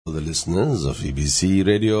The listeners of EBC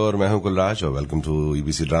Radio, और मैं हूं कुलराज और welcome to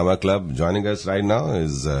EBC Drama Club. Joining us right now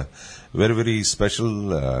is very, very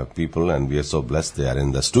special people and we are so blessed they are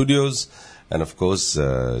in the studios. And of course,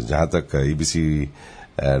 जहां तक EBC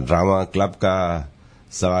Drama Club का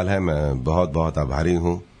सवाल है, मैं बहुत बहुत आभारी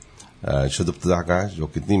हूं शुद्धप्ता आकाश जो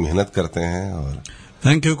कितनी मेहनत करते हैं और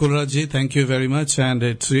Thank you, Kulrajji. Thank you very much. And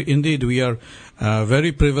it's indeed we are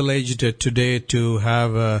very privileged today to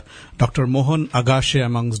have Dr. Mohan Agashe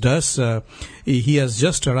amongst us. He has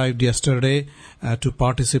just arrived yesterday to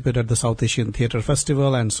participate at the South Asian Theatre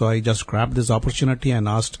Festival, and so I just grabbed this opportunity and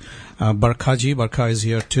asked Barkhaji. Barkha is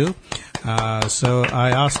here too. So I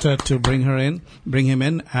asked her to bring him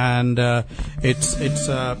in, and it's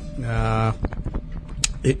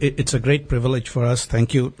a great privilege for us.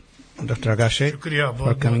 Thank you, Dr. Agashe,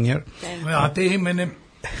 for coming here. मैं आते ही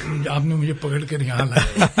आपने मुझे पकड़ कर यहाँ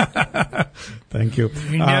लाया. Thank you.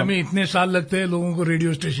 India में इतने साल लगते हैं लोगों को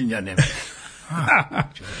रेडियो स्टेशन जाने में.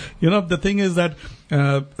 You know, the thing is that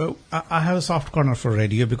I have a soft corner for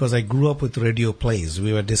radio because I grew up with radio plays.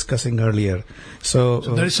 We were discussing earlier. So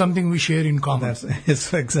there is something we share in common.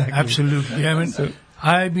 It's exactly. Absolutely. I mean,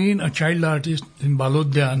 I've been a child artist in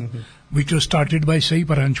Balodyan, which was started by Sai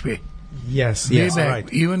Paranjpe. Yes, right.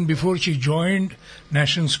 Even before she joined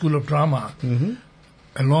National School of Drama,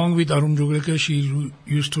 along with Arun Joglekar, she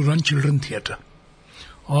used to run children theatre.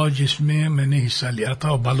 और जिसमें मैंने हिस्सा लिया था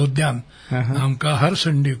और बालोद्यान नाम का हर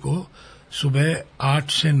Sunday को सुबह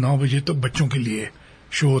 8 से 9 बजे तक बच्चों के लिए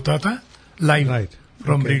शो होता था live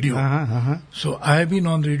from radio. So I have been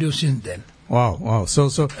on radio since then. Wow.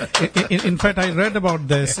 So in fact, I read about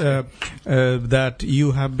this, that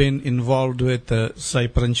you have been involved with Sai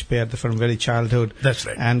Paranjpe from very childhood. That's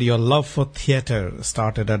right. And your love for theatre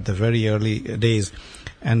started at the very early days.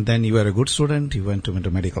 And then you were a good student, you went to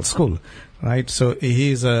medical school, right? So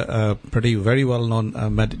he is a pretty very well-known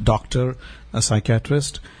doctor, a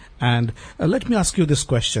psychiatrist. And let me ask you this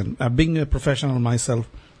question. Being a professional myself,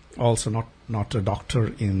 also not a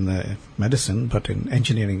doctor in medicine, but in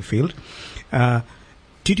engineering field,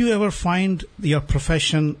 did you ever find your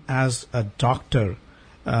profession as a doctor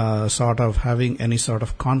sort of having any sort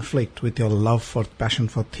of conflict with your love passion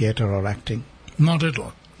for theatre or acting? Not at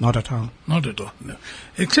all. Not at all? Not at all, no.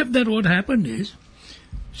 Except that what happened is,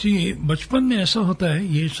 see, बचपन में ऐसा होता है,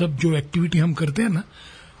 ये सब जो activity हम करते हैं ना,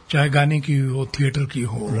 चाहे गाने की हो, थिएटर की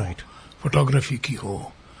हो, right, फोटोग्राफी की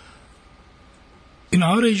हो, in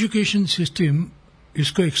our education system,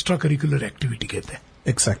 इसको एक्स्ट्रा करिकुलर एक्टिविटी कहते हैं.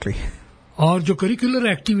 Exactly. और जो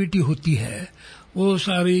करिकुलर एक्टिविटी होती है वो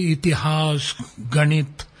सारी इतिहास,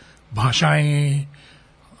 गणित, भाषाएं,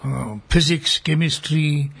 फिजिक्स,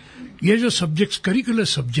 केमिस्ट्री, ये जो सब्जेक्ट्स करिकुलर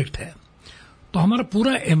सब्जेक्ट है, तो हमारा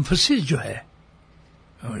पूरा एम्फसिस जो है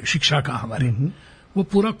शिक्षा का हमारे, वो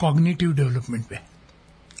पूरा कॉग्निटिव डेवलपमेंट पे.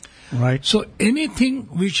 Right. So anything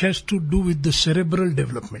which has to do with the cerebral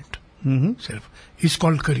development सिर्फ is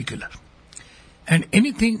called curricular. And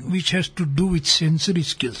anything which has to do with sensory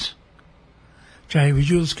skills, चाहे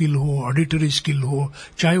विजुअल स्किल हो, ऑडिटरी स्किल हो,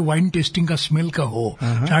 चाहे वाइन टेस्टिंग का smell का हो,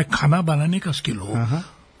 चाहे खाना बनाने का स्किल हो,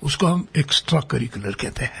 उसको हम एक्स्ट्रा करिकुलर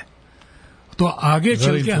कहते हैं. तो आगे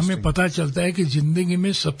चल के हमें पता चलता है कि जिंदगी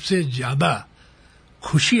में सबसे ज्यादा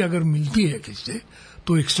खुशी अगर मिलती है किससे,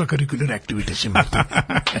 तो एक्स्ट्रा करिकुलर एक्टिविटी से मिलती है.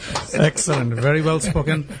 Excellent, very well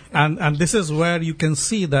spoken. And this is where you can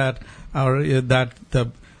see that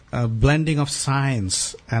the blending of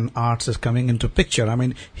science and arts is coming into picture. I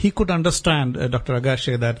mean, he could understand, Dr.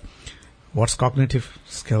 Agashe, that what's cognitive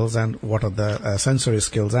skills and what are the sensory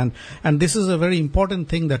skills. And this is a very important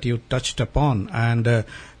thing that you touched upon.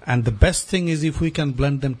 And the best thing is if we can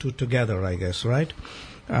blend them two together, I guess, right?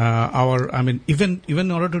 Even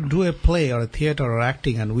in order to do a play or a theater or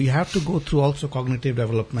acting, and we have to go through also cognitive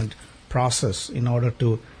development process in order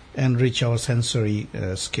to enrich our sensory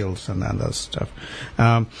skills and other stuff.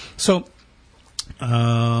 So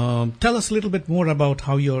tell us a little bit more about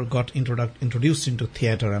how you got introduced into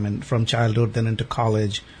theatre. I mean, from childhood, then into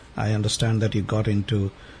college. I understand that you got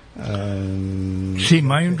into... See,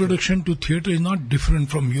 my introduction to theatre is not different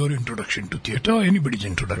from your introduction to theatre or anybody's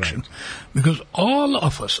introduction. Right. Because all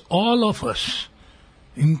of us,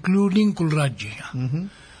 including Kulraj ji,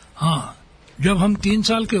 जब हम 3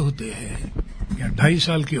 साल के होते हैं या 2.5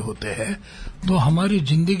 साल के होते हैं, तो हमारी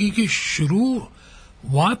जिंदगी की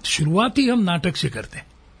शुरुआत ही हम नाटक से करते हैं.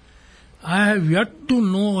 I have yet to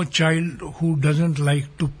know a child who doesn't like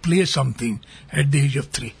to play something at the age of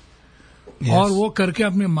 3. Yes. और वो करके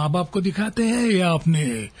अपने माँ बाप को दिखाते हैं या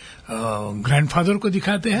अपने ग्रैंडफादर को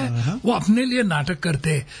दिखाते हैं. वो अपने लिए नाटक करते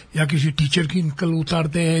हैं या किसी टीचर की नकल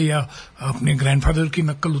उतारते हैं या अपने ग्रैंडफादर की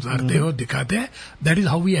नकल उतारते हैं और दिखाते हैं. That is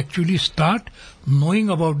how we actually start knowing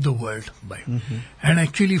about the world. And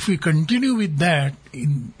actually if we continue with that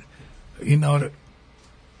in our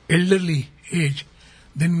elderly age,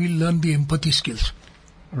 then we'll learn the empathy skills.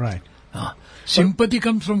 Right. Sympathy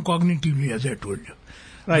comes from cognitively, as I told you.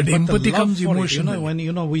 Right. But empathy comes emotionally.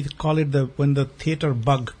 emotionally. When we call it when the theater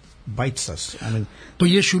bug bites us. I mean, तो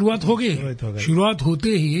ये शुरुआत हो गई. शुरुआत होते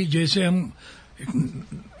ही जैसे हम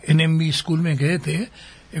NMB school में गए थे,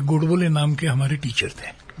 एक गोडबोले नाम के हमारे टीचर थे.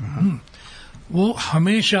 वो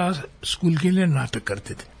हमेशा स्कूल के लिए नाटक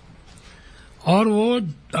करते थे और वो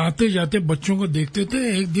आते जाते बच्चों को देखते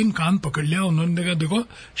थे. एक दिन कान पकड़ लिया उन्होंने, कहा देखो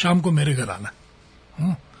शाम को मेरे घर आना,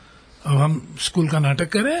 अब हम स्कूल का नाटक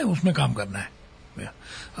कर रहे हैं, उसमें काम करना है.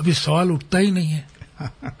 अभी सवाल उठता ही नहीं है.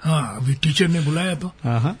 हाँ, अभी टीचर ने बुलाया तो.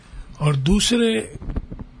 और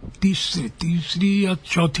तीसरी या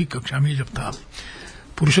चौथी कक्षा में जब था,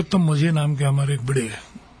 पुरुषोत्तम मजे नाम के हमारे एक बड़े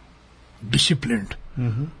डिसिप्लिन्ड,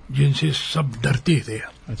 जिनसे सब डरते थे,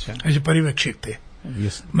 अच्छा, ऐसे पर्यवेक्षक थे.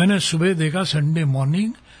 मैंने सुबह देखा संडे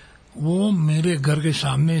मॉर्निंग वो मेरे घर के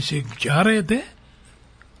सामने से जा रहे थे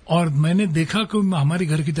और मैंने देखा कि हमारे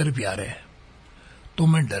घर की तरफ आ रहे हैं. तो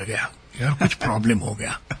मैं डर गया, यार कुछ प्रॉब्लम हो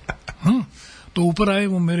गया. तो ऊपर आए,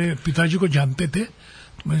 वो मेरे पिताजी को जानते थे.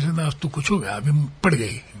 तो मैं सोचा आज तो कुछ हो गया, अभी पड़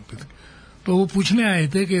गई. तो वो पूछने आए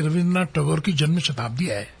थे कि रविन्द्रनाथ टैगोर की जन्म शताब्दी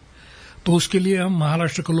है, तो उसके लिए हम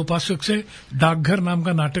महाराष्ट्र कलोपासक से डाकघर नाम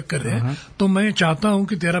का नाटक कर रहे हैं. तो मैं चाहता हूं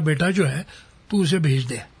कि तेरा बेटा जो है तू उसे भेज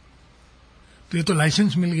दे. तो ये तो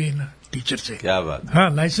लाइसेंस मिल गई ना टीचर से. क्या बात. हाँ,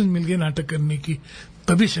 लाइसेंस मिल गई नाटक करने की.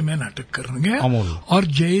 तभी से मैं नाटक करने गया. और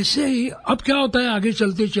जैसे ही अब क्या होता है, आगे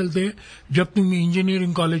चलते चलते जब तुम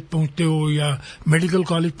इंजीनियरिंग कॉलेज पहुंचते हो या मेडिकल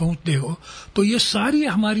कॉलेज पहुंचते हो, तो ये सारी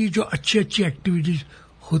हमारी जो अच्छी अच्छी एक्टिविटीज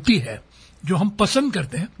होती है जो हम पसंद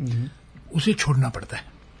करते हैं, उसे छोड़ना पड़ता है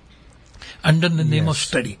under the name of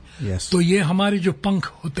study. तो ये हमारे जो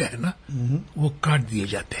पंख होते हैं ना, वो काट दिए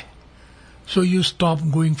जाते हैं. So you stop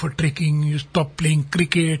going for trekking, you stop playing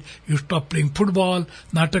cricket, you stop playing football.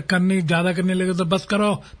 नाटक करने ज्यादा करने लगे तो बस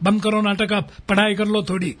करो, बंद करो नाटक, आप पढ़ाई कर लो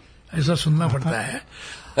थोड़ी, ऐसा सुनना पड़ता है.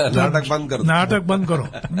 नाटक बंद करो.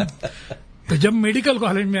 तो जब मेडिकल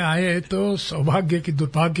कॉलेज में आए तो सौभाग्य की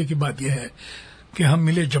दुर्भाग्य की बात यह है कि हम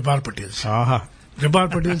मिले जब्बार पटेल से. जब्बार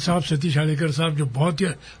पटेल साहब, सतीश आड़ेकर साहब, जो बहुत ही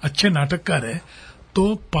अच्छे नाटककार है.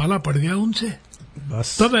 तो पाला पड़ गया उनसे.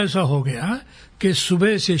 बस तब ऐसा हो गया कि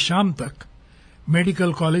सुबह से शाम तक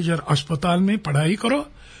मेडिकल कॉलेज और अस्पताल में पढ़ाई करो,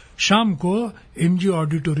 शाम को MG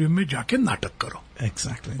ऑडिटोरियम में जाके नाटक करो.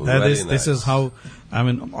 Exactly. This is how, I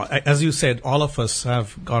mean, as you said, all of us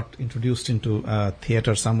have got introduced into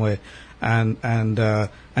theater some way,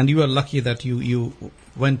 and you are lucky that you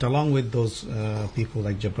went along with those people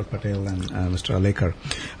like Jabbar Patel and Mr. Alekar.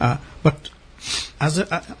 But as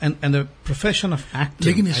a profession of acting,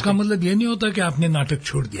 लेकिन इसका मतलब ये नहीं होता कि आपने नाटक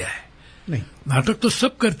छोड़ दिया है. नहीं, नाटक तो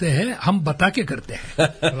सब करते हैं, हम बता के करते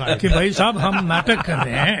हैं कि भाई साहब हम नाटक कर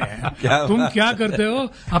रहे हैं. तुम क्या करते हो,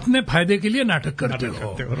 अपने फायदे के लिए नाटक करते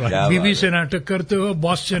हो. बीवी से नाटक करते हो,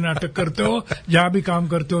 बॉस से नाटक करते हो, जहाँ भी काम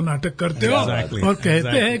करते हो नाटक करते हो, और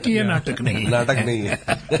कहते हैं कि ये नाटक नहीं है. नाटक नहीं है.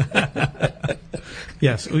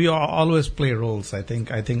 Yes, we always play roles, I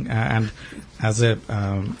think, and as a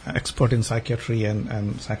expert in psychiatry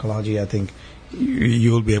and psychology, I think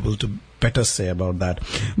you will be able to better say about that.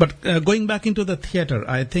 But going back into the theater,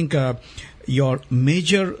 I think your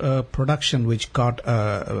major production which got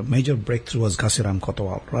a major breakthrough was Ghasiram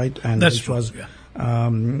Kotowal, right? And That's which true, was yeah.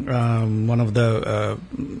 One of the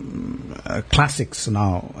classics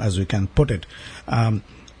now, as we can put it.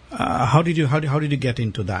 How did you get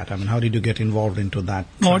into that? I mean, how did you get involved into that?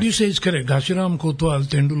 What you say is correct. Ghasiram Kotwal,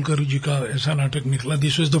 Tendulkar ji ka aisa natak nikla.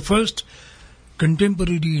 This was the first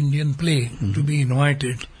contemporary Indian play to be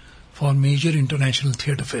invited for major international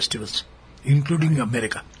theatre festivals, including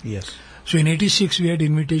America. Yes. So in '86 we had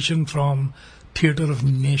invitation from Theatre of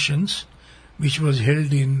Nations, which was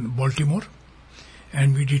held in Baltimore,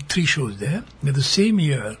 and we did 3 shows there. In the same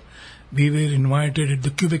year, we were invited at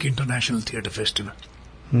the Quebec International Theatre Festival.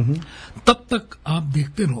 तब तक आप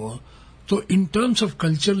देखते रहो तो in terms of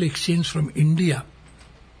cultural exchange from India,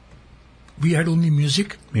 we had only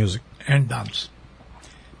music and dance.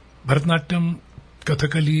 Bharatanatyam,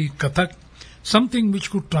 Kathakali, Kathak, something which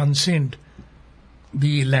could transcend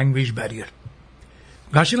the language barrier.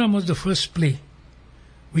 Ghasiram was the first play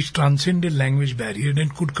which transcended language barrier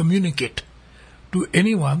and could communicate to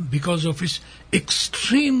anyone because of its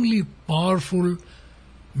extremely powerful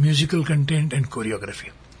musical content and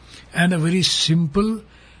choreography. and a very simple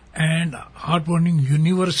and heartwarming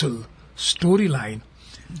universal storyline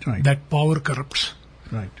that power corrupts.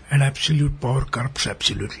 Right. And absolute power corrupts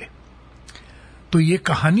absolutely. तो ये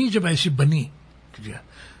कहानी जब ऐसी बनी,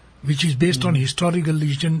 which is based on historical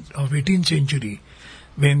legend of 18th century,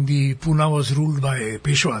 when the Pune was ruled by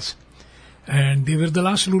Peshwas, and they were the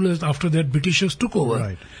last rulers. After that, Britishers took over,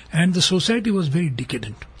 Right. and the society was very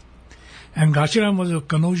decadent. And Gashiram was a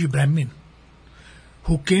Kanauji Brahmin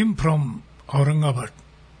who came from Aurangabad,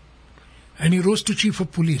 and he rose to chief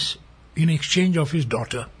of police in exchange of his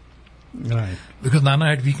daughter, Right. because Nana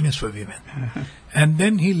had weakness for women. And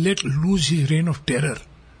then he let loose his reign of terror.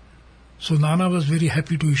 So Nana was very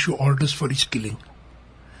happy to issue orders for his killing.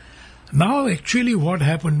 Now actually what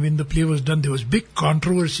happened when the play was done, there was big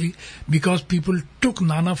controversy because people took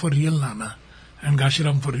Nana for real Nana and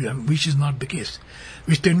Gashiram for real, which is not the case.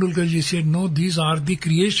 Which Tendulkar ji said, no, these are the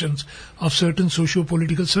creations of certain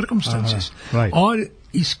socio-political circumstances. Right. और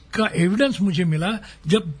इसका evidence मुझे मिला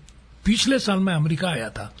जब पिछले साल मैं America आया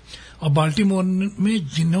था और बाल्टीमोर में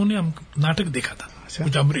जिन्होंने नाटक देखा था,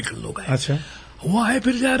 कुछ अमेरिकन लोग आए, अच्छा, वो आए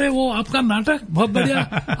फिर जा रहे, वो आपका नाटक बहुत बढ़िया,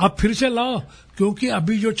 आप फिर से लाओ, क्योंकि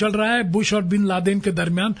अभी जो चल रहा है बुश और बिन लादेन के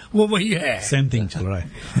दरमियान वो वही है. सेम थिंग चल रहा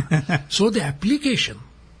है. So the application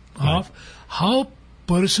of how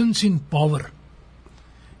persons in power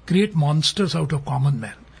create monsters out of common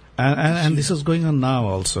man. And this is going on now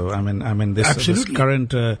also. I mean this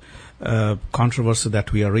current controversy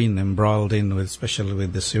that we are embroiled in, especially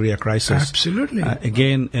with the Syria crisis. Absolutely.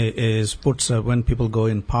 Again, is puts when people go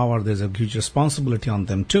in power, there's a huge responsibility on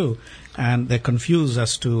them too, and they're confused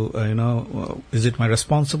as to is it my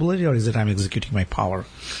responsibility or is it I'm executing my power,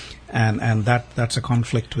 and that's a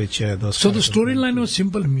conflict which those. So the storyline was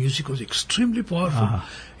simple. Music was extremely powerful.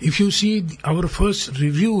 If you see our first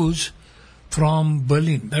reviews from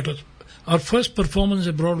Berlin, that was our first performance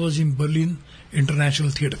abroad was in Berlin International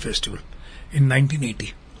Theatre Festival in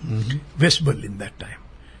 1980, West Berlin that time.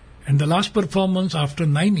 And the last performance after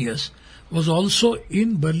 9 years was also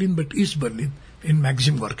in Berlin, but East Berlin, in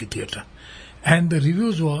Maxim Gorki Theatre. And the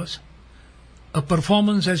reviews was a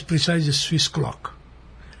performance as precise as Swiss clock.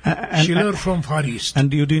 Schiller from Far East.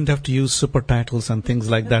 And you didn't have to use super titles and things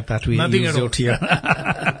like that we Nothing use out here.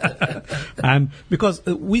 And because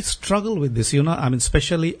we struggle with this,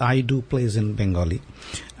 especially I do plays in Bengali,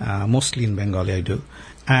 mostly in Bengali I do.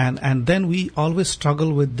 And then we always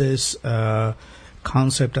struggle with this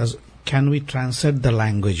concept as, can we transcend the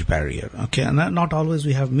language barrier? Okay, and not always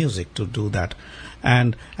we have music to do that.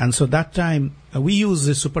 And so that time we use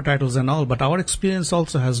the super titles and all, but our experience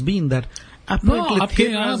also has been that apparently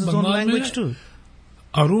theatre has its own language too.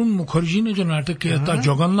 Arun Mukherjee ने जो नाटक किया था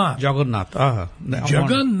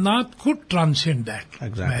Jagannath could transcend that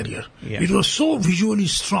barrier. Yeah. It was so visually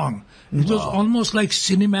strong. It was almost like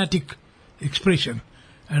cinematic expression.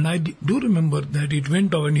 And I do remember that it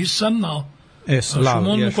went over. And his son now, Yes, Shumon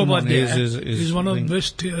Shumon Mukhopadhyay, is one of the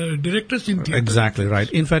best directors in theatre. Exactly right.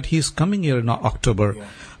 In fact, he's coming here in October. Yeah.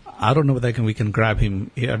 I don't know whether we can grab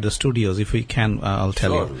him here at the studios. If we can, I'll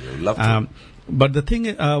tell you. Love to. But the thing,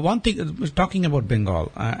 one thing, talking about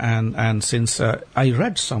Bengal, and since I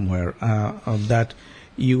read somewhere that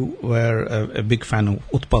you were a big fan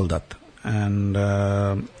of Utpal Dutt,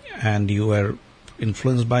 and you were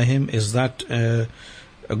influenced by him, is that a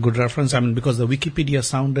good reference? I mean, because the Wikipedia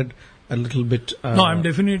sounded a little bit... No, I'm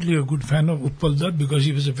definitely a good fan of Utpal Dutt because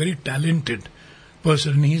he was a very talented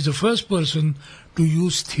person. And he's the first person to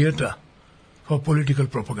use theatre for political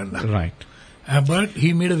propaganda. Right. But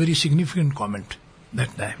he made a very significant comment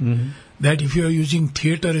that time, that if you are using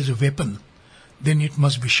theatre as a weapon, then it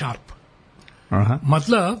must be sharp.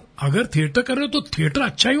 मतलब अगर theatre कर रहे हो तो theatre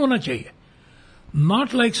अच्छा ही होना चाहिए.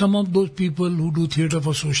 Not like some of those people who do theatre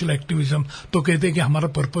for social activism, तो कहते हैं कि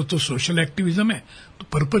हमारा purpose तो social activism है, तो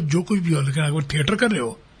purpose जो कुछ भी हो, लेकिन अगर theatre कर रहे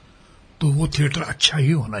हो तो वो theatre अच्छा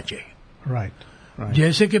ही होना चाहिए. Right. Right.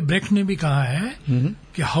 जैसे कि ब्रेक्ट ने भी कहा है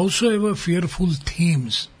कि howsoever fearful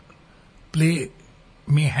themes play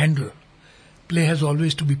may handle, play has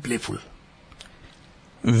always to be playful.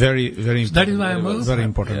 Very, very important. That is why very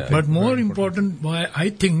important. Yeah. But more important, why I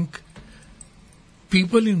think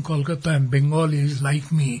people in Kolkata and Bengalis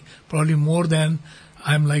like me, probably more than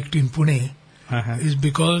I'm liked in Pune, is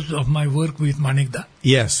because of my work with Manikda.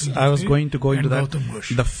 Yes, I was going to go into that.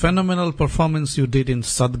 The phenomenal performance you did in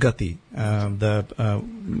Sadgati, the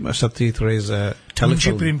Satyajit Ray's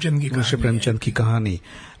telephone. Munshi Premchand ki kahani.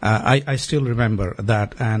 I still remember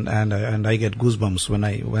that, and I get goosebumps when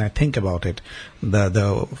I think about it.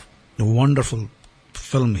 The wonderful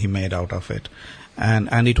film he made out of it,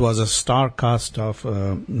 and it was a star cast of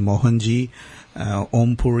Mohanji,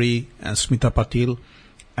 Om Puri, Smita Patil.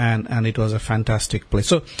 and it was a fantastic place.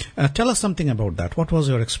 So tell us something about that. What was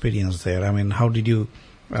your experience there? I mean, how did you,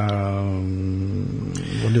 what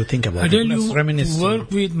do you think about I it? tell Let's you, reminisce. to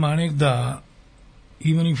work with Manikda,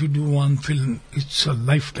 even if you do one film, it's a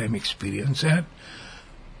lifetime experience, and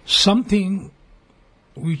something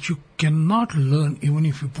which you cannot learn even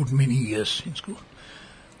if you put many years in school.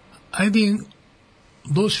 I think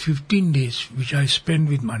those 15 days which I spent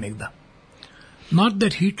with Manikda, not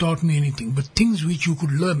that he taught me anything, but things which you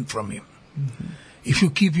could learn from him. Mm-hmm. If you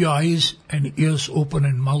keep your eyes and ears open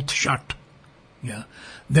and mouth shut, yeah,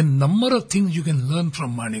 then number of things you can learn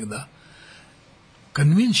from Manikda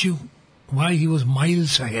convince you why he was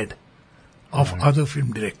miles ahead of other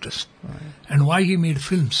film directors, and why he made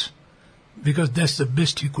films, because that's the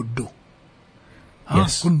best he could do.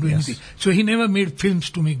 Yes, couldn't do anything. So he never made films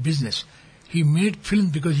to make business. He made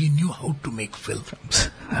films because he knew how to make films.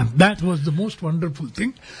 And that was the most wonderful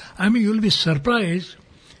thing. I mean, you'll be surprised.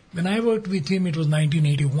 When I worked with him, it was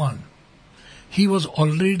 1981. He was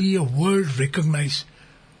already a world-recognized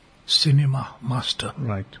cinema master.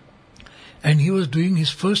 Right. And he was doing his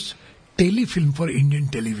first telefilm for Indian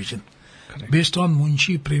television. Correct. Based on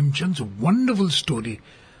Munshi Premchand's wonderful story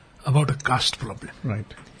about a caste problem.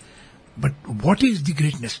 Right. But what is the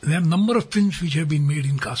greatness? There are a number of films which have been made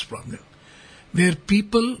in caste problem, where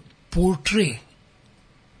people portray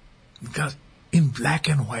in black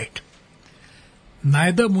and white.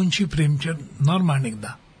 Neither Munshi Premchand nor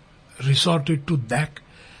Manikda resorted to that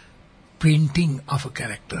painting of a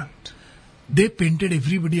character. They painted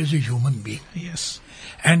everybody as a human being. Yes.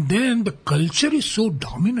 And then the culture is so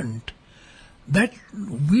dominant that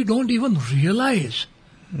we don't even realize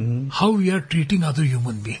how we are treating other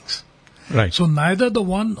human beings. Right. So neither the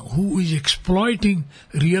one who is exploiting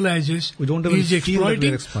realizes We don't even he is feel that we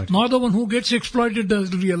are exploiting, exploiting. nor the one who gets exploited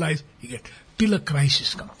does realize he gets, till a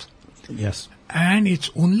crisis comes. Yes. And it's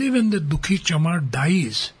only when the Dukhi Chamar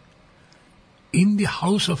dies in the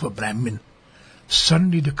house of a Brahmin,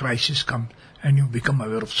 suddenly the crisis comes and you become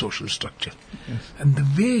aware of social structure. Yes. And the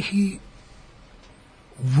way he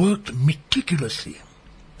worked meticulously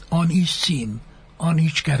on each scene, on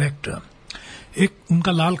each character. एक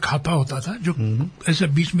उनका लाल खाता होता था जो ऐसा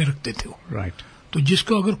बीच में रखते थे वो. Right. तो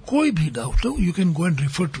जिसको अगर कोई भी डाउट हो, you can go and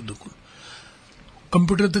refer to the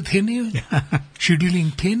computer तो थे नहीं,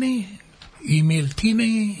 शेड्यूलिंग थे नहीं, ईमेल थी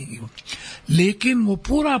नहीं, लेकिन वो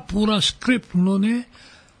पूरा स्क्रिप्ट उन्होंने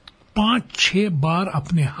 5-6 बार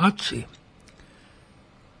अपने हाथ से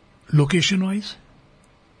location wise,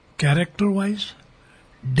 character wise,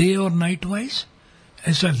 day और नाइट वाइज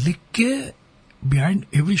ऐसा लिख के बिहाइंड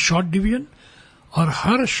एवरी शॉट डिवीजन, और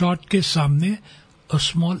हर शॉट के सामने a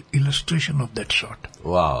small illustration of that shot.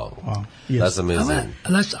 Wow. Yes. That's amazing.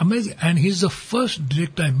 That's amazing. And he's the first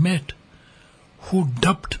director I met who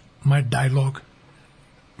dubbed my dialogue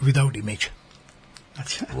without image.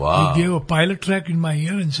 Wow. He gave a pilot track in my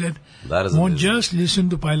ear and said, That is "Won't amazing. just listen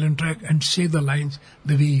to pilot track and say the lines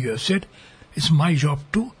the way you have said. It's my job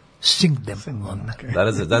to sing them on." Okay.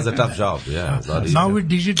 That's a tough job. Yeah. It's not easy. Now with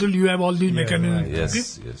digital, you have all these mechanisms.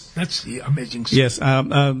 Yes, okay? yes. That's the amazing stuff. Yes,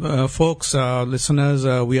 folks, listeners,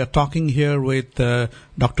 we are talking here with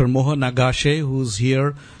Dr. Mohan Agashe, who's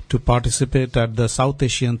here to participate at the South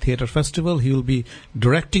Asian Theatre Festival. He will be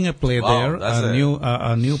directing a play Wow, there, that's a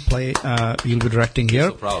new play he'll be directing here.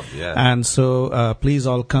 So proud, yeah. And so please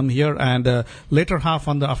all come here. And later half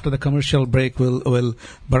after the commercial break, we'll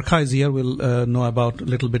Barkha is here. We'll know about a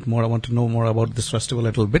little bit more. I want to know more about this festival a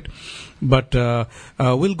little bit. But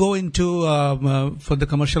we'll go into for the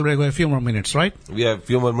commercial break a few more minutes, right? We have a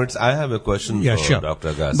few more minutes. I have a question for Sure.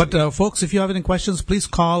 Dr. Agashe. But folks, if you have any questions, please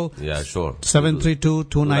call yeah, sure.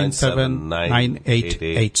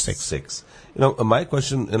 732-297-9886. My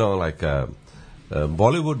question,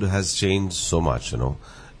 Bollywood has changed so much,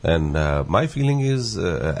 and my feeling is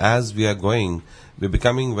as we are going, we're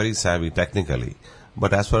becoming very savvy technically.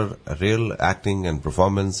 But as far real acting and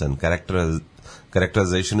performance and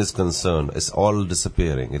characterization is concerned, it's all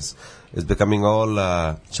disappearing. It's becoming all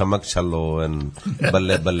chamak challo and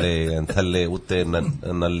balle balle and thalle utte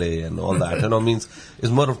nalle and all that. Means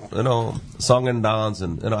it's more of song and dance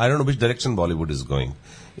and I don't know which direction Bollywood is going.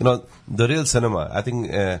 The real cinema, I think,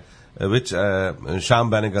 which Shyam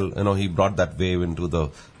Benegal, he brought that wave into the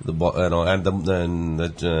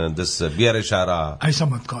this Biar Ishara. ऐसा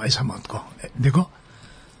मत कहो. देखो,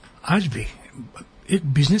 आज भी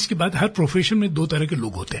एक business के बाद हर profession में 2 तरह के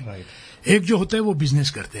लोग होते हैं. एक जो होता है वो बिजनेस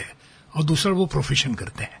करते हैं और दूसरा वो प्रोफेशन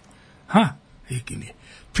करते हैं. हाँ, एक के लिए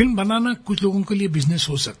फिल्म बनाना कुछ लोगों के लिए बिजनेस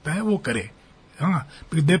हो सकता है, वो करे. हाँ,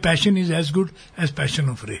 because their passion is as good as passion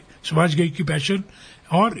of Ray. Subhash Ghai की पैशन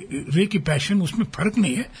और रे की पैशन उसमें फर्क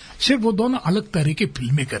नहीं है, सिर्फ वो दोनों अलग तरह की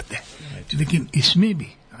फिल्में करते हैं. लेकिन इसमें भी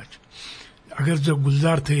अगर जो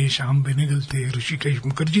गुलजार थे, श्याम बेनेगल थे, ऋषिकेश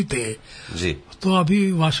मुखर्जी थे जी, तो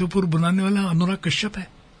अभी वासुपुर बनाने वाला अनुराग कश्यप है,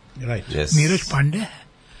 नीरज पांडे है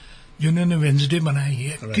जिन्होंने वेंसडे बनाई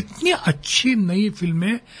है. कितनी अच्छी नई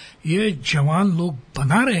फिल्में ये जवान लोग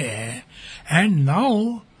बना रहे हैं. And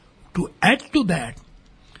now to add to that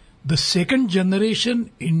the second generation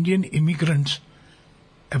Indian immigrants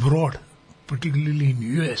abroad, particularly in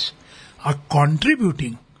US, are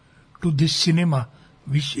contributing to this cinema,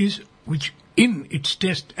 which in its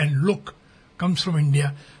taste and look comes from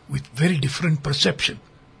India with very different perception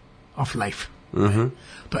of life.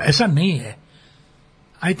 तो ऐसा नहीं है.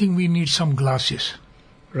 I think we need some glasses,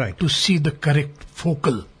 right, to see the correct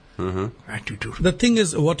focal attitude. The thing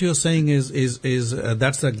is, what you're saying is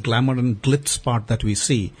that's the glamour and glitz part that we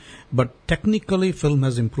see. But technically, film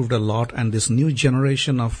has improved a lot, and this new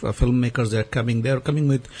generation of filmmakers they're coming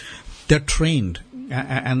with, they're trained,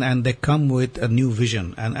 and they come with a new vision,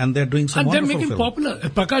 and they're doing some wonderful films. And they're making popular.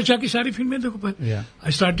 Prakash Jha ki सारी फिल्में देखो. Yeah. I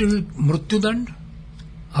started with मृत्युदंड,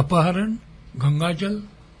 अपहरण, गंगाजल,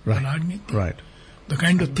 राजनीति. Right. The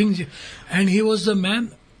kind of things, and he was the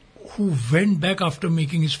man who went back after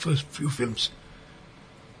making his first few films.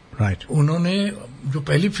 Right. उन्होंने जो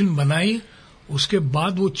पहली फिल्म बनाई उसके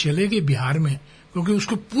बाद वो चले गए बिहार में, क्योंकि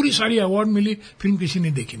उसको पूरी सारी अवार्ड मिली. फिल्म किसी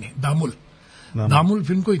ने देखी नहीं. दामुल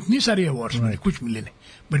फिल्म को इतनी सारी अवार्ड्स मिले, कुछ मिले नहीं.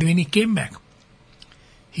 But when he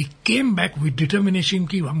came back with determination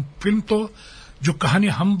की हम फिल्म तो जो कहानी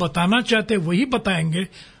हम बताना चाहते वही बताएंगे,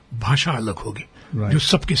 भाषा अलग होगी, जो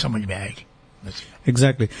सबके समझ में आएगी.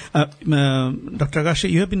 Exactly. Dr. Agashe,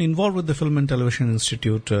 you have been involved with the Film and Television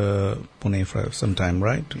Institute, Pune, for some time,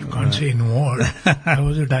 right? You can't say involved. I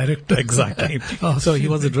was a director. Exactly. So he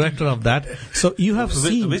was the director of that. So you have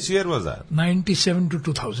seen... Which year was that? 97 to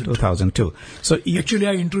 2002. 2002. So actually,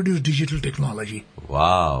 I introduced digital technology.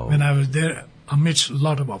 Wow. When I was there, amidst a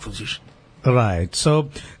lot of opposition. Right. So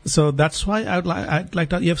that's why I'd like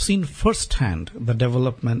to, you have seen firsthand the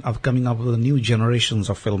development of coming up with new generations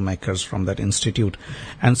of filmmakers from that institute.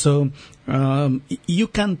 And so, you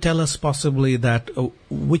can tell us possibly that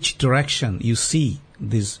which direction you see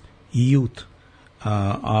these youth,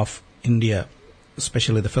 of India,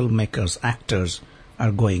 especially the filmmakers, actors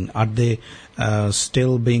are going. Are they,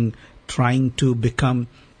 still trying to become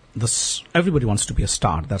everybody wants to be a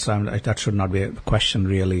star. That should not be a question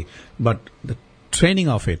really, but the training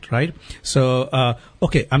of it, right? So,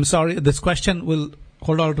 okay, I'm sorry. This question will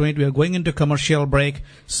hold on to it. We are going into commercial break,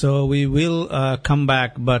 so we will come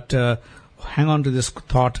back. But hang on to this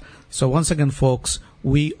thought. So once again, folks,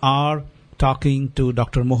 we are talking to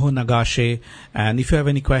Dr. Mohan Agashe, and if you have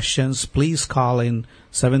any questions, please call in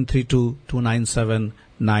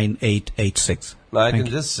 732-297-9886. Now, I can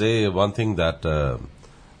just say one thing that.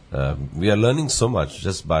 We are learning so much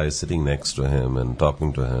just by sitting next to him and talking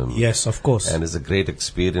to him. Yes, of course. And it's a great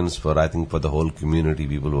experience for the whole community,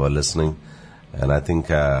 people who are listening. And I think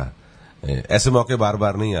ऐसे मौके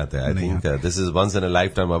बार-बार नहीं आते. I think this is once in a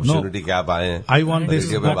lifetime opportunity कि आप आए हैं. I want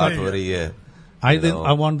this पे बात हो रही है. I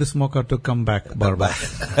want this mauka to come back.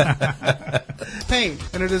 Pain,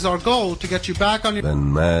 and it is our goal to get you back on your.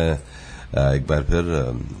 And मैं एक बार फिर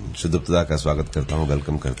शुद्धता का स्वागत करता हूँ,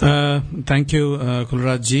 वेलकम करता हूँ. Thank you,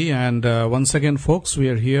 Kulraj ji. And once again, folks, we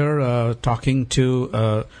are here talking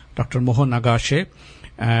to Dr. Mohan Agashe.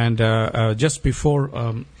 And just before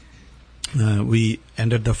we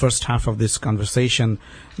ended the first half of this conversation,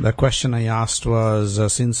 the question I asked was,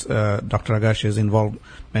 since Dr. Agashe's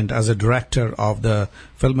involvement as a director of the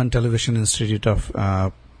Film and Television Institute of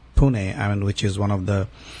Pune, which is one of the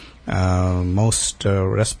most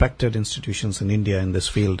respected institutions in India in this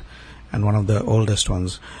field and one of the oldest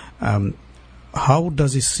ones. How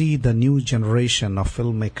does he see the new generation of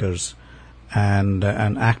filmmakers and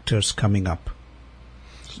actors coming up?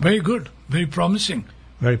 Very good, very promising.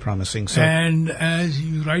 Very promising. So, and as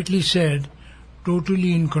you rightly said,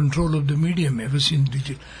 totally in control of the medium ever since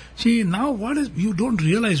digital. See, now you don't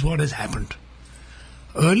realize what has happened.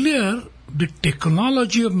 Earlier, the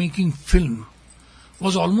technology of making film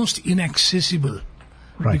was almost inaccessible,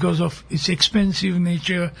 right, because of its expensive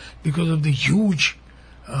nature, because of the huge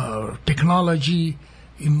technology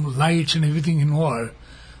in lights and everything involved.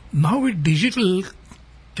 Now with digital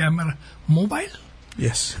camera, mobile.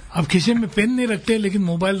 Yes. अब किसी में pen नहीं रखते लेकिन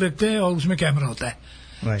mobile रखते हैं और उसमें कैमरा होता है.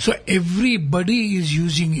 Right. So everybody is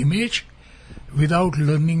using image without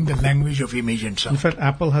learning the language of image and sound. In fact,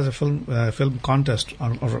 Apple has a film contest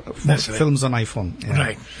or films on iPhone. Yeah.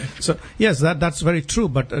 Right. So yes, that's very true.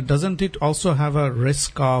 But doesn't it also have a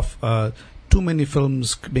risk of too many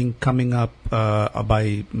films being coming up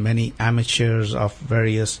by many amateurs of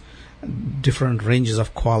various different ranges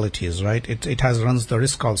of qualities, right? It runs the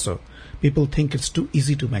risk also. People think it's too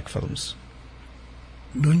easy to make films.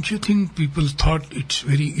 Don't you think people thought it's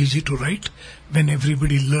very easy to write when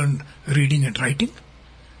everybody learned reading and writing?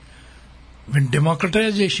 When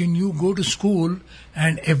democratization, you go to school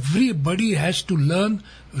and everybody has to learn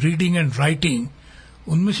reading and writing.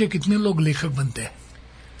 उनमें से कितने लोग लेखक बनते हैं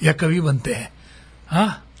या कवि बनते हैं?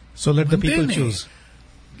 हाँ? So let the people choose.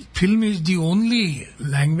 Film is the only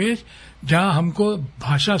language जहाँ हमको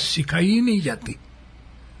भाषा सिखाई ही नहीं जाती.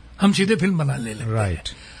 हम सीधे फिल्म बना ले लेते हैं.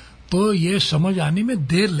 Right. तो ये समझ आने में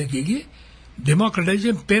देर लगेगी.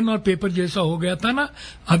 डेमोक्रेटाइजेशन पेन और पेपर जैसा हो गया था ना,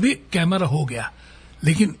 अभी कैमरा हो गया.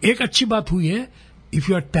 लेकिन एक अच्छी बात हुई है, if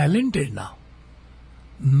you are talented now,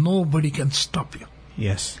 nobody can stop you.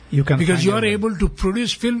 Yes, you can. Because you are able to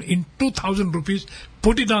produce film in 2,000 rupees,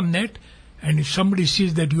 put it on net, and if somebody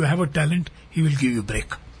sees that you have a talent, he will give you a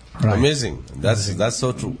break. Right. Amazing. That's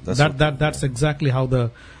so true. That's exactly how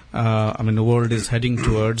the the world is heading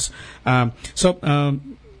towards.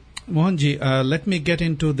 Mohanji, let me get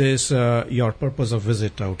into this, your purpose of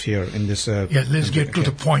visit out here in this... let's get to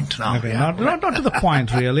the point now. Okay, yeah. not to the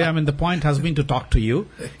point, really. I mean, the point has been to talk to you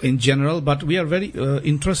in general, but we are very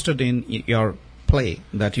interested in your play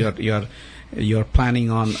that you're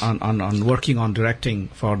planning on working on directing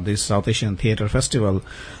for this South Asian Theatre Festival.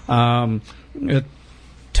 Tell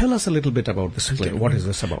us a little bit about this play. What is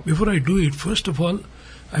this about? Before I do it, first of all,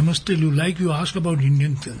 I must tell you, like you asked about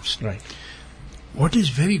Indian films. Right. What is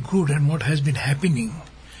very good and what has been happening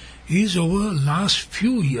is over last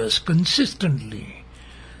few years, consistently,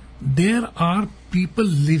 there are people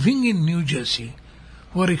living in New Jersey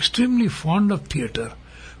who are extremely fond of theatre,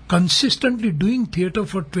 consistently doing theatre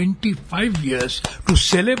for 25 years to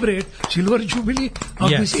celebrate Silver Jubilee of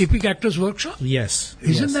this Epic Actors Workshop. Yes.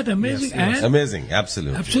 Isn't that amazing? Yes. And amazing,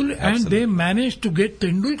 absolutely. And they managed to get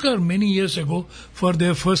Tendulkar many years ago for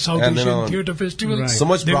their first South Asian Theatre Festival. Right. So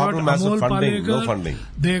much They problem got as Amol of funding, Palekar, no funding.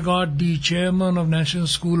 They got the chairman of National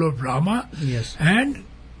School of Drama. Yes. And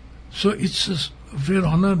so it's a real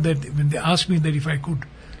honor that when they asked me that if I could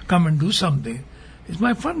come and do something, it's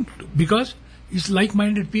my fun because it's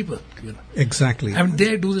like-minded people. Exactly. I mean,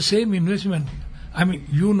 they do the same investment. I mean,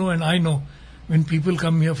 you know and I know when people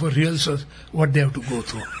come here for rehearsals, what they have to go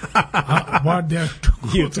through. What they have to go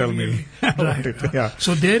through. You tell me. Right. Yeah.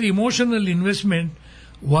 So their emotional investment,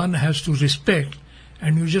 one has to respect,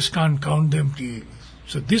 and you just can't count them.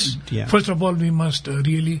 So this, first of all, we must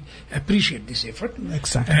really appreciate this effort.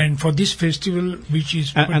 Exactly. And for this festival, which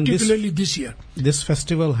is particularly this year. This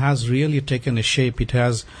festival has really taken a shape. It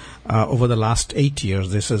has, over the last 8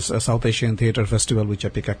 years, this is a South Asian Theatre Festival, which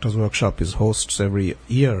Epic Actors Workshop hosts every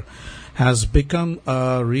year, has become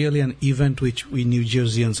really an event which we New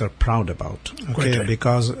Jerseyans are proud about. Okay, right.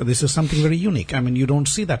 Because this is something very unique. I mean, you don't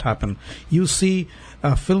see that happen. You see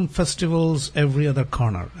film festivals every other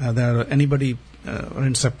corner. Anybody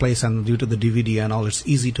rents a place, and due to the DVD and all, it's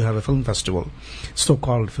easy to have a film festival,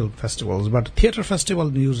 so-called film festivals. But theatre festival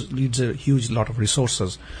needs a huge lot of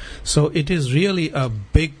resources. So it is really a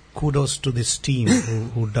big kudos to this team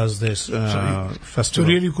who does this festival. So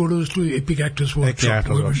really kudos to Epic Actors Workshop.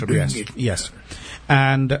 Yes.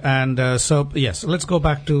 And let's go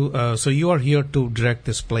back to, so you are here to direct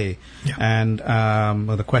this play. Yeah. And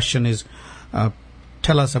the question is,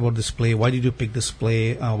 tell us about this play. Why did you pick this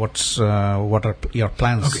play? What are your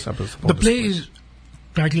plans? Okay. The play is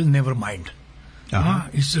titled Nevermind.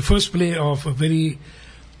 It's the first play of a very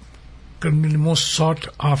most sought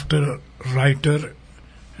after writer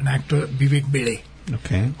and actor Vivek Bede.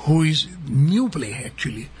 Okay. Who is new play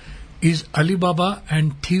actually is Alibaba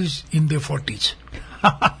and Thieves in their 40s.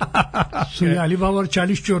 So ये Ali Baba और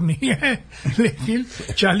 40 चोर नहीं है, लेकिन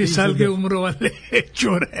 40 साल के उम्र वाले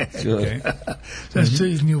चोर हैं. That's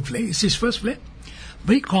his new play. It's his first play.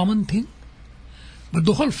 Very common thing. But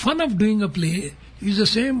the whole fun of doing a play is the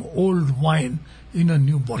same old wine in a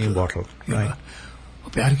new bottle. New bottle, right.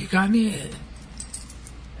 प्यार की कहानी है.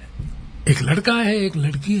 एक लड़का है, एक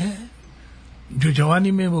लड़की है, जो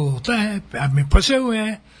जवानी में वो होता है, प्यार में फंसे हुए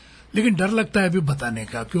हैं, लेकिन डर लगता है अभी बताने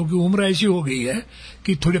का, क्योंकि उम्र ऐसी हो गई है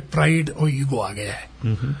कि थोड़े प्राइड और ईगो आ गया है.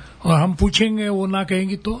 और हम पूछेंगे, वो ना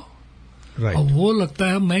कहेंगी तो, और वो लगता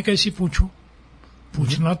है मैं कैसी पूछूं,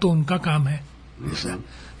 पूछना तो उनका काम है.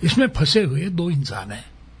 इसमें फंसे हुए दो इंसान हैं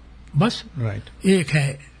बस. एक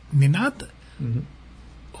है निनाद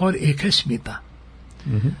और एक है स्मिता.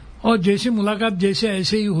 और जैसे मुलाकात जैसे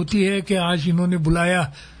ऐसे ही होती है कि आज इन्होंने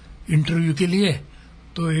बुलाया इंटरव्यू के लिए,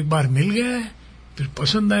 तो एक बार मिल गया है, फिर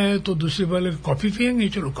पसंद आया तो दूसरी बार कॉफी पियेंगे,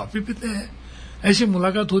 चलो कॉफी पीते हैं. ऐसी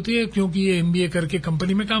मुलाकात होती है क्योंकि ये MBA करके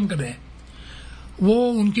कंपनी में काम कर रहे हैं, वो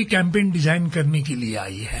उनकी कैंपेन डिजाइन करने के लिए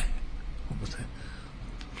आई है,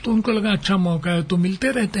 तो उनको लगा अच्छा मौका है, तो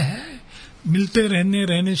मिलते रहते हैं। मिलते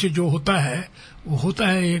रहने से जो होता है वो होता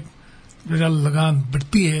है, एक जरा लगान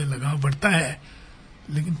बढ़ती है, लगाव बढ़ता है,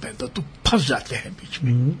 लेकिन पैदा तो फंस जाते हैं बीच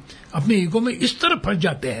में, अपने ईगो में इस तरह फंस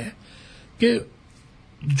जाते हैं कि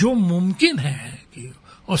जो मुमकिन है कि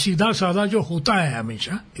और सीधा साधा जो होता है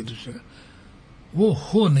हमेशा एक दूसरे का, वो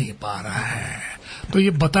हो नहीं पा रहा है। तो ये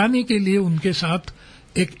बताने के लिए उनके साथ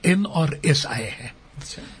एक N और S आए हैं।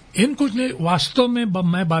 N कुछ नहीं, वास्तव में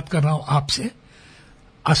मैं बात कर रहा हूं आपसे,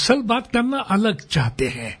 असल बात करना अलग चाहते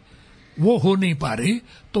हैं, वो हो नहीं पा रही,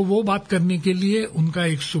 तो वो बात करने के लिए उनका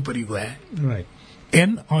एक सुपर ईगो है, राइट।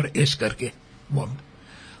 N और S करके। वो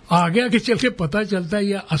आगे आगे चल के पता चलता है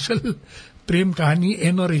ये असल प्रेम कहानी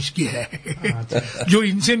N और S की है, जो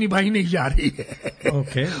इनसे निभाई नहीं जा रही है।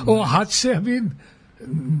 ओके। वो हाथ से अभी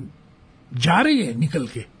जा रही है, निकल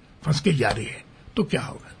के फंस के जा रही है, तो क्या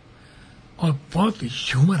होगा। और बहुत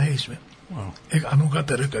ह्यूमर है इसमें, एक अनोखा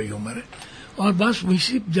तरह का ह्यूमर है। और बस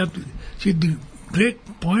वैसे जब the great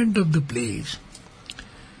point of the play is,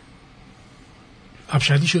 आप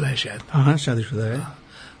शादीशुदा है शायद? हाँ, शादीशुदा है।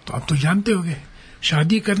 तो आप तो जानते होंगे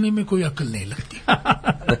शादी करने में कोई अकल नहीं लगती,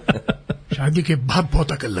 शादी के बाद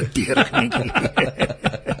बहुत अकल लगती है रखने के लिए।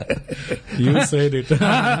 You said it.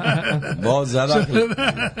 बहुत ज्यादा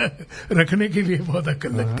रखने के लिए बहुत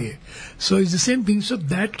अकल लगती है। So it's the same thing. So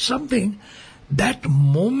that's something, that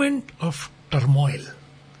moment of turmoil,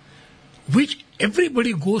 which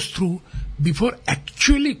everybody goes through before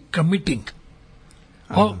actually committing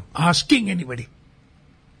or asking anybody,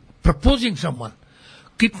 proposing someone.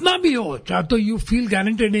 कितना भी हो, चाहे तो यू फील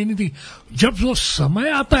गारंटेड एनीथिंग, जब वो समय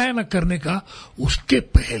आता है ना करने का, उसके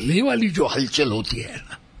पहले वाली जो हलचल होती है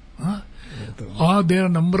ना, और देयर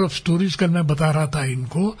नंबर ऑफ स्टोरीज कल मैं बता रहा था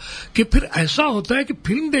इनको कि फिर ऐसा होता है कि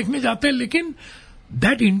फिल्म देखने जाते हैं, लेकिन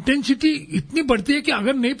दैट इंटेंसिटी इतनी बढ़ती है कि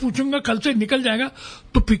अगर नहीं पूछूंगा कल से निकल जाएगा,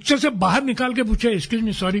 तो पिक्चर से बाहर निकाल के पूछे, excuse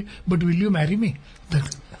me sorry but will you marry me,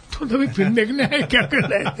 तो तभी फिल्म देखने आए, क्या कर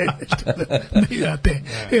रहे हैं? नहीं जाते।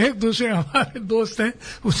 एक दूसरे हमारे दोस्त हैं,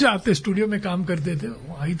 उससे आते स्टूडियो में काम करते थे,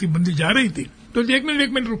 वो आई थी बंदी जा रही थी, तो एक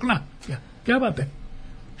मिनट रुकना, क्या बात है,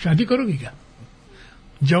 शादी करोगी क्या?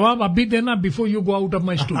 जवाब अभी देना before you go out of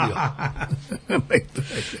my studio.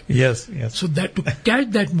 Yes, yes. So that to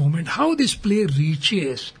catch that moment, how this play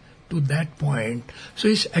reaches to that point, so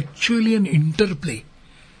it's actually an interplay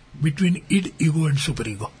between id, ego and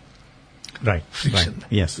superego. Right. Fiction.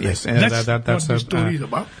 Right. Yes, yes. That's That's what the story is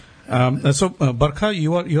about. So, Barkha,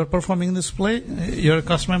 you are performing this play. You're a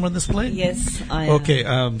cast member in this play. Yes, I am. Okay.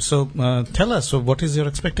 So, tell us. So, what is your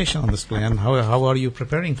expectation on this play, and how are you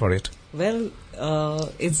preparing for it? Well,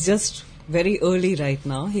 it's just very early right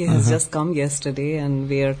now. He has just come yesterday, and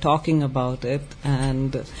we are talking about it.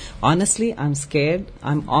 And honestly, I'm scared.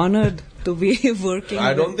 I'm honored to be working.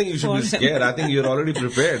 I don't think you should be scared. I think you're already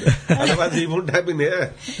prepared. Otherwise, he wouldn't have been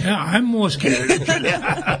here. Yeah, I'm more scared.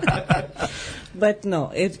 But no,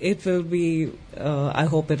 it will be, I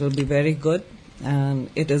hope it will be very good. And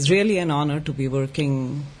it is really an honor to be working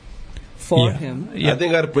for him. I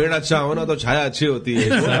think अगर पेड़ अच्छा हो ना तो छाया अच्छी होती है.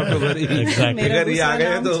 You don't have to worry. Exactly. अगर ये आ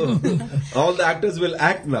गए तो all the actors will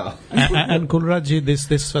act now. And Kulraj,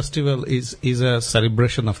 this festival is a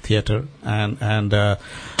celebration of theatre, and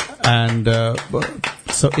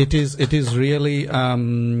so it is really a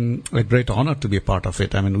great honor to be a part of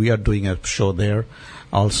it. I mean, we are doing a show there,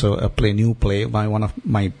 also a new play.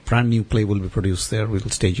 My brand new play will be produced there. We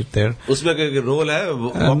will stage it there. उसमें कोई role है?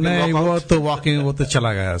 नहीं, वो तो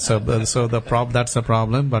चला गया. So that's the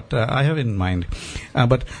problem. But I have in mind.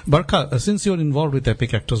 But Barkha, since you're involved with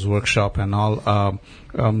Epic Actors Workshop and all,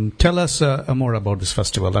 tell us more about this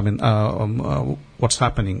festival. I mean, what's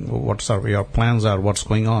happening? What are your plans? What's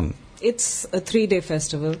going on? It's a 3-day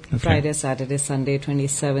festival. Okay. Friday, Saturday, Sunday,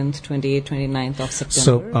 27th, 28th, 29th of September.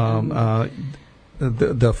 So,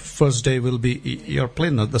 the first day will be your play,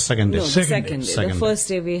 no, the second day? No, the second day. The first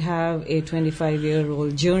day we have a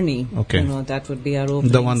 25-year-old journey. Okay. That would be our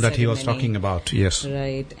opening The one that he was ceremony. talking about, yes.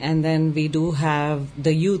 Right. And then we do have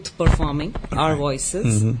the youth performing our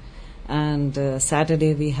voices. Mm-hmm. And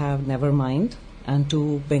Saturday we have Nevermind and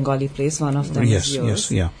 2 Bengali plays. One of them is yours.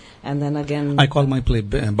 Yes, yeah. And then again... I call my play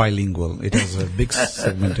bilingual. It has a big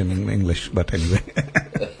segment in English, but anyway.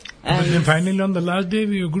 And then finally on the last day,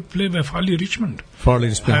 we have a good play by Farley Richmond. Farley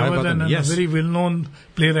Richmond. And a very well-known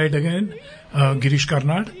playwright again, Girish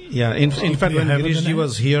Karnad. Yeah, in fact, when Girish ji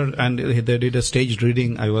was here and they did a staged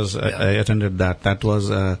reading, I attended that. That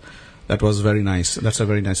was That was very nice. That's a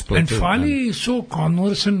very nice play And too. Fali is so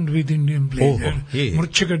conversant with Indian plays.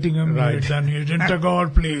 Murchakatingam, Right. Tagore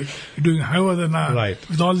play, doing Havadana, Right.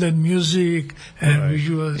 with all that music and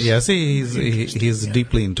visuals. Yes, he's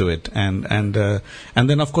deeply into it, and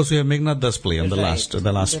then of course we have Meghnad Das play on the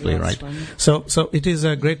last play, right? one. So it is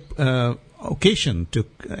a great occasion to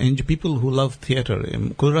people who love theatre.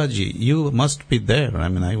 Kulraji, you must be there. I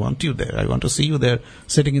mean, I want you there. I want to see you there,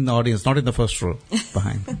 sitting in the audience, not in the first row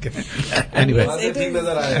behind. Okay. Anyway,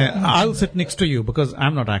 I'll sit next to you because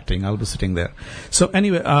I'm not acting. I'll be sitting there. So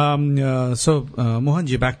anyway,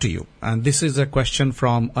 Mohanji, back to you. And this is a question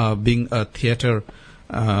from being a theatre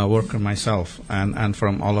worker myself, and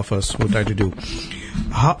from all of us who try to do.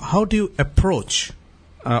 How do you approach,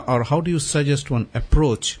 or how do you suggest one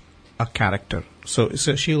approach a character? So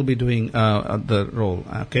she'll be doing the role.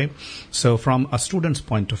 Okay. So from a student's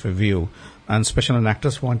point of view, and especially an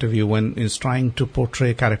actor's point of view, when is trying to portray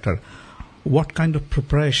a character, what kind of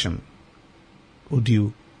preparation would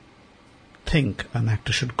you think an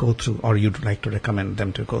actor should go through, or you'd like to recommend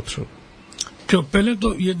them to go through? So, पहले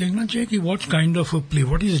तो ये देखना चाहिए कि what kind of a play,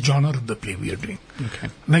 what is the genre of the play we are doing. Okay.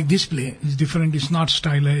 Like this play is different. It's not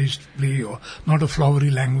stylized play or not a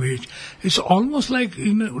flowery language. It's almost like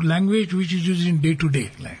in a language which is used in day to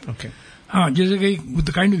day life. Okay. हाँ, जैसे कि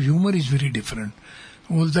the kind of humor is very different.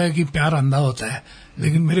 बोलता है कि प्यार अंधा होता है,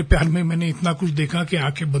 लेकिन मेरे प्यार में मैंने इतना कुछ देखा कि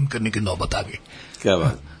आंखें बंद करने की नौबत आ गई. क्या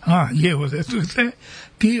बात? हाँ, ये होता है. तो कहता है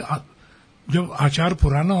कि जब आचार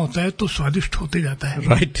पुराना होता है तो स्वादिष्ट होते जाता है.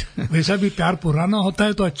 Right. वैसा भी प्यार पुराना होता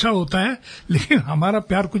है तो अच्छा होता है, लेकिन हमारा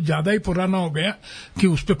प्यार कुछ ज्यादा ही पुराना हो गया कि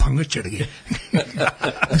उस पे फंगस चढ़ गई.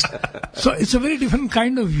 So it's a very different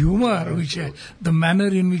kind of humor, which the manner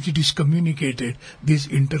in which it is communicated, this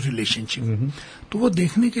interrelationship. तो वो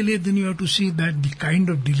देखने के लिए then you have to see that the kind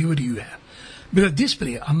of delivery you have. Because this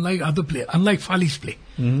play, unlike other play, unlike Fali's play,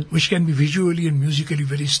 which can be visually and musically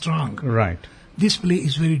very strong, Right. this play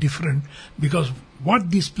is very different, because what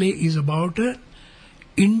this play is about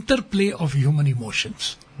interplay of human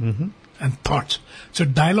emotions and thoughts. So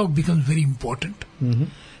dialogue becomes very important,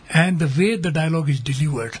 and the way the dialogue is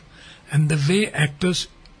delivered and the way actors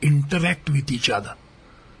interact with each other,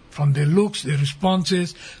 from their looks, their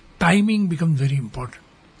responses, timing becomes very important.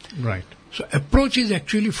 Right. So approach is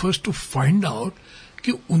actually first to find out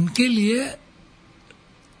कि उनके लिए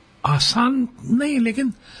आसान नहीं,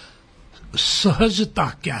 लेकिन सहजता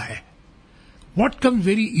क्या है. What comes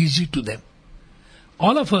very easy to them?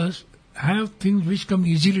 All of us have things which come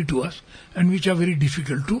easily to us and which are very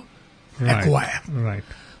difficult to acquire. Right.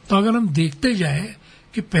 तो अगर हम देखते जाए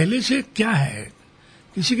कि पहले से क्या है,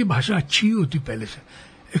 किसी की भाषा अच्छी ही होती पहले से,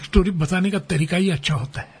 एक स्टोरी बताने का तरीका ही अच्छा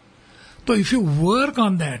होता है. तो if you work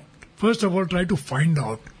on that, first of all try to find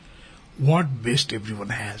out what best everyone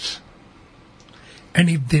has, and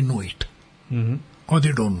if they know it or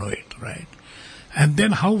they don't know it, right? And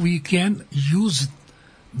then how we can use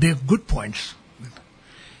their good points,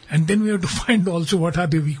 and then we have to find also what are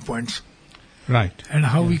their weak points, Right. and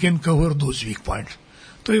how we can cover those weak points.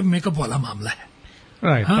 तो ये makeup वाला मामला है.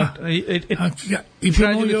 Right. हाँ. But it If you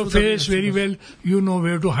know gradually your through the face very well, you know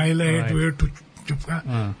where to highlight, Right. where to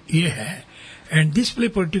chupka. ये है. And this play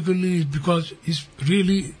particularly is because it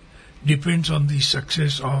really depends on the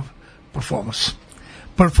success of performers.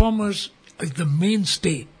 Performers is the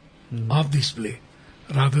mainstay of this play,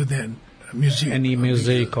 rather than music. any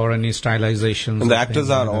music or any stylizations. And the or actors things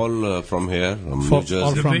are like that. all from here, from New all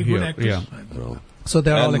Jersey. They're from very here, good actors. yeah. So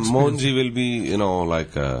they are all And experienced. Mohanji will be,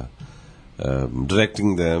 like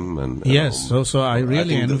directing them. And Yes, so I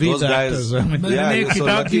really think envy those the guys- actors. I mean, Yeah, मैंने एक you're so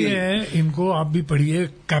किताब दी lucky. है, इनको आप भी पढ़िए.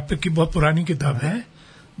 कापिक की बहुत पुरानी किताब है.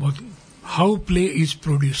 बहुत how play is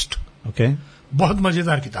produced. okay. बहुत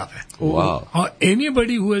मजेदार किताब है. Wow. और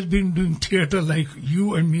anybody who has been doing theatre like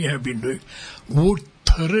you and me have been doing would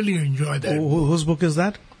thoroughly enjoy that. Whose book is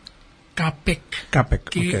that? Kapek. Kapek.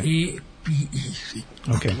 Okay. K-A-P-E-C.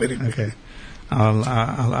 Okay. Very good. Okay.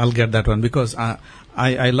 I'll get that one because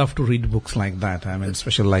I love to read books like that. I mean,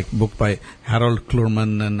 especially like book by Harold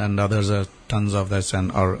Klurman and others. Tons of this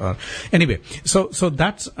and or anyway. So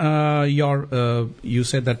that's your you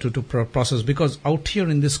said that to process, because out here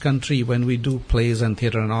in this country when we do plays and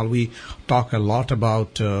theatre and all, we talk a lot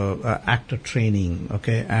about actor training.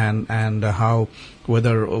 Okay, and how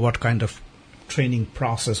what kind of training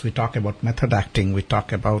process. We talk about method acting. We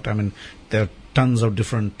talk about, I mean, there are tons of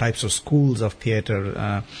different types of schools of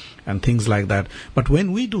theatre and things like that. But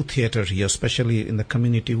when we do theatre here, especially in the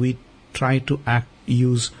community, we try to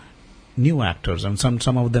use new actors, and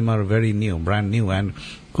some of them are very new, brand new. And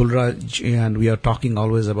Kulraj and we are talking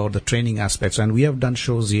always about the training aspects, and we have done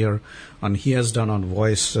shows here, and he has done on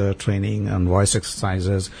voice training and voice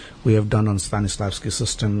exercises. We have done on Stanislavski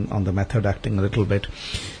system, on the method acting a little bit.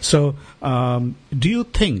 So, do you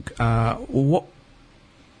think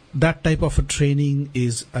that type of a training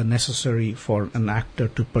is necessary for an actor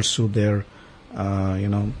to pursue their,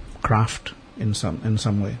 craft in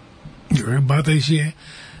some way? बात ऐसी है,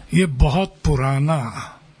 ये बहुत पुराना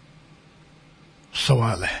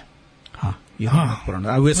सवाल है. हाँ,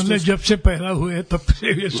 मतलब जब से पैदा हुए तब से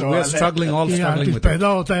ये सवाल है कि आर्टिस्ट पैदा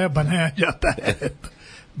होता है बनाया जाता है.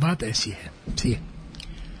 बात ऐसी है. ठीक है,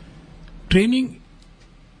 training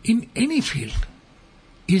in any field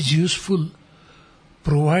is useful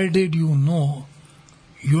provided you know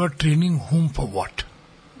you are training whom for what.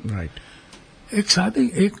 Right.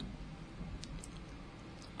 एक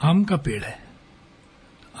आम का पेड़ है,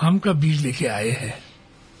 आम का बीज लेके आए हैं,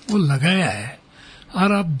 वो लगाया है,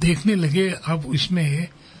 और आप देखने लगे अब इसमें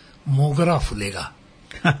मोगरा फूलेगा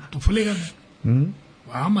तो फूलेगा नहीं,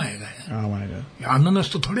 आम आएगा,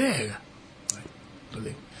 अनानास तो थोड़े आएगा. तो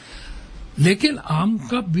लेकिन आम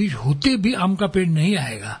का बीज होते भी आम का पेड़ नहीं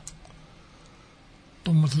आएगा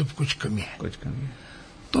तो मतलब कुछ कमी है.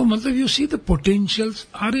 तो मतलब you see the potentials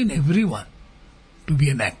are in everyone to be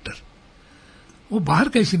an actor. वो बाहर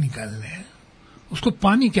कैसे निकालने हैं, उसको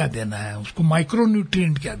पानी क्या देना है, उसको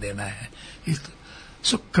माइक्रोन्यूट्रिएंट क्या देना है.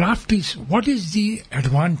 सो craft is what is the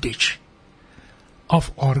advantage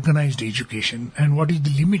of organised education and what is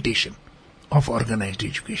the limitation of organised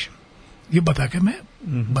education. ये बता के मैं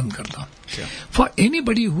बंद करता हूं. For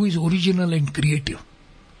anybody who is original and creative,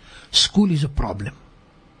 school is a problem.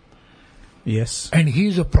 Yes. And he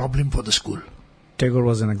is a problem for the school. Tagore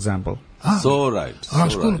was an example. So right.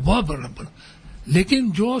 School बहुत बड़ा.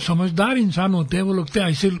 लेकिन जो समझदार इंसान होते हैं वो लोग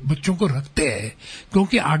ऐसे बच्चों को रखते हैं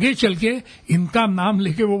क्योंकि आगे चल के इनका नाम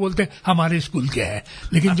लेके वो बोलते हैं हमारे स्कूल क्या है.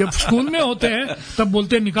 लेकिन जब स्कूल में होते हैं तब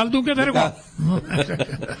बोलते हैं निकाल दूं क्या तेरे को.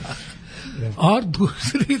 और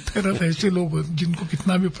दूसरी तरफ ऐसे लोग जिनको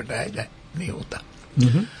कितना भी पढ़ाया जाए नहीं होता.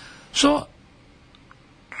 सो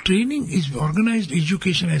training is organized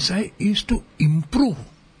education SI is to improve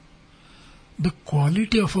the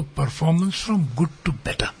quality of a performance from good to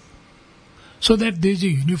better so that there is a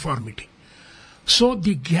uniformity. So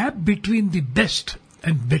the gap between the best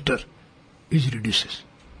and better is reduces.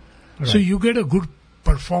 Right. So you get a good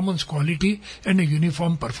performance quality and a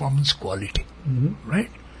uniform performance quality.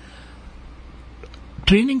 Right?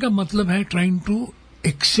 Training का मतलब है trying to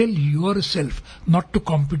excel yourself, not to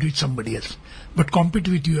compete with somebody else, but compete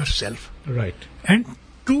with yourself. Right. And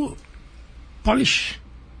to polish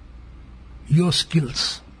your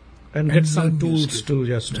skills. And get some tools to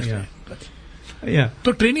just, yeah.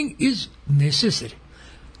 तो training is necessary.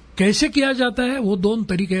 कैसे किया जाता है वो दोनों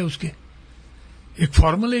तरीके हैं उसके. एक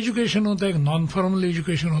फॉर्मल एजुकेशन होता है, एक नॉन फॉर्मल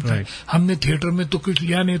एजुकेशन होता है. हमने थिएटर में तो कुछ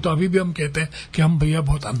लिया नहीं, तो अभी भी हम कहते हैं कि हम भैया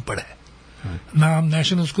बहुत अनपढ़ है. ना हम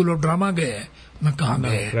नेशनल स्कूल ऑफ ड्रामा गए हैं, न कहाँ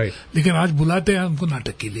गए, लेकिन आज बुलाते हैं हमको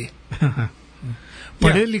नाटक के लिए.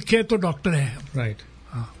 पढ़े लिखे तो डॉक्टर है. Right.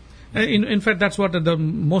 In fact, that's what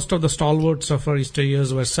most of the stalwarts of our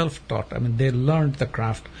years were self-taught. I mean, they learned the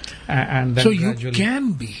craft, and then so gradually... you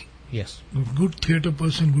can be a good theatre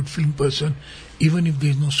person, good film person, even if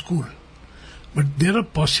there is no school. But there are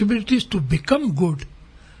possibilities to become good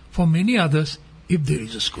for many others if there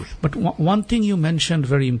is a school. But one thing you mentioned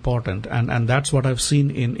very important, and that's what I've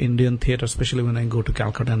seen in Indian theatre, especially when I go to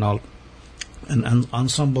Calcutta and all, an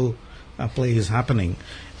ensemble play is happening,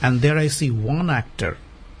 and there I see one actor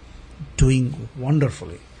doing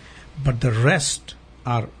wonderfully, but the rest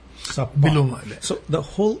are below. So the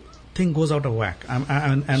whole thing goes out of whack.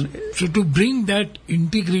 And so to bring that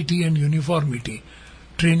integrity and uniformity,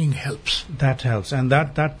 training helps. That helps, and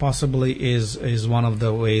that possibly is one of the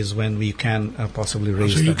ways when we can possibly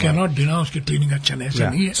raise. So you cannot denounce that training अच्छा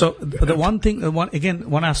नहीं है. So the one thing,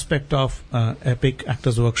 one aspect of Epic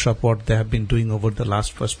Actors Workshop, what they have been doing over the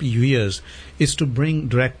last first few years, is to bring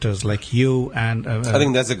directors like you and I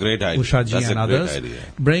think that's a great idea. Ushaji and others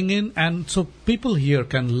bring in, and so people here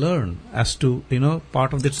can learn as to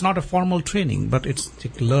part of it's not a formal training, but it's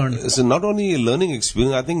to learn. So not only a learning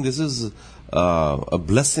experience, I think this is a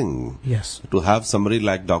blessing to have somebody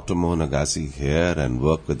like Dr. Mohan Agashe here and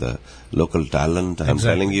work with the local talent. I'm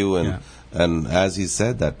telling you, and as he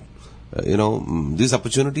said that, these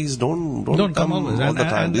opportunities don't come all the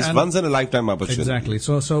time. This once in a lifetime opportunity. Exactly.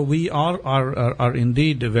 So we are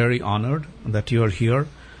indeed very honored that you are here,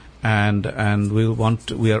 and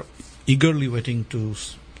we are eagerly waiting to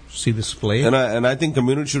see this play. And I think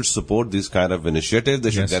community should support these kind of initiatives.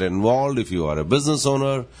 They should Yes. get involved. If you are a business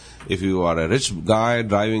owner, if you are a rich guy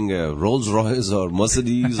driving a Rolls Royce or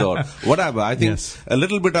Mercedes or whatever, I think Yes. a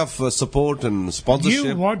little bit of support and sponsorship.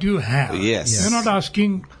 Give what you have. Yes. We're not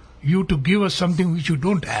asking you to give us something which you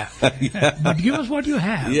don't have. But give us what you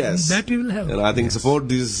have. Yes. And that we will have. And I think support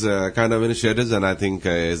these kind of initiatives, and I think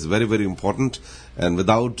is very, very important. And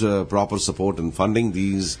without proper support and funding,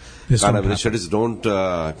 these This kind won't of initiatives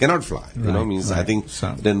cannot fly. I right. think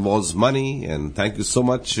So- it involves money. And thank you so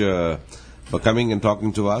much for coming and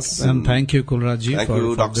talking to us. And thank you, Kulrajji, Thank for,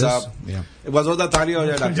 you, for Dr. this. Saab. Yeah. It was all the tali ho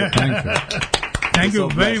jaye, Doctor. Thank you. Thank you So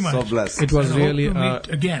very blessed, much. So blessed. It was And I hope really to meet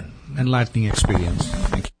again. enlightening experience.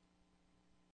 Thank you.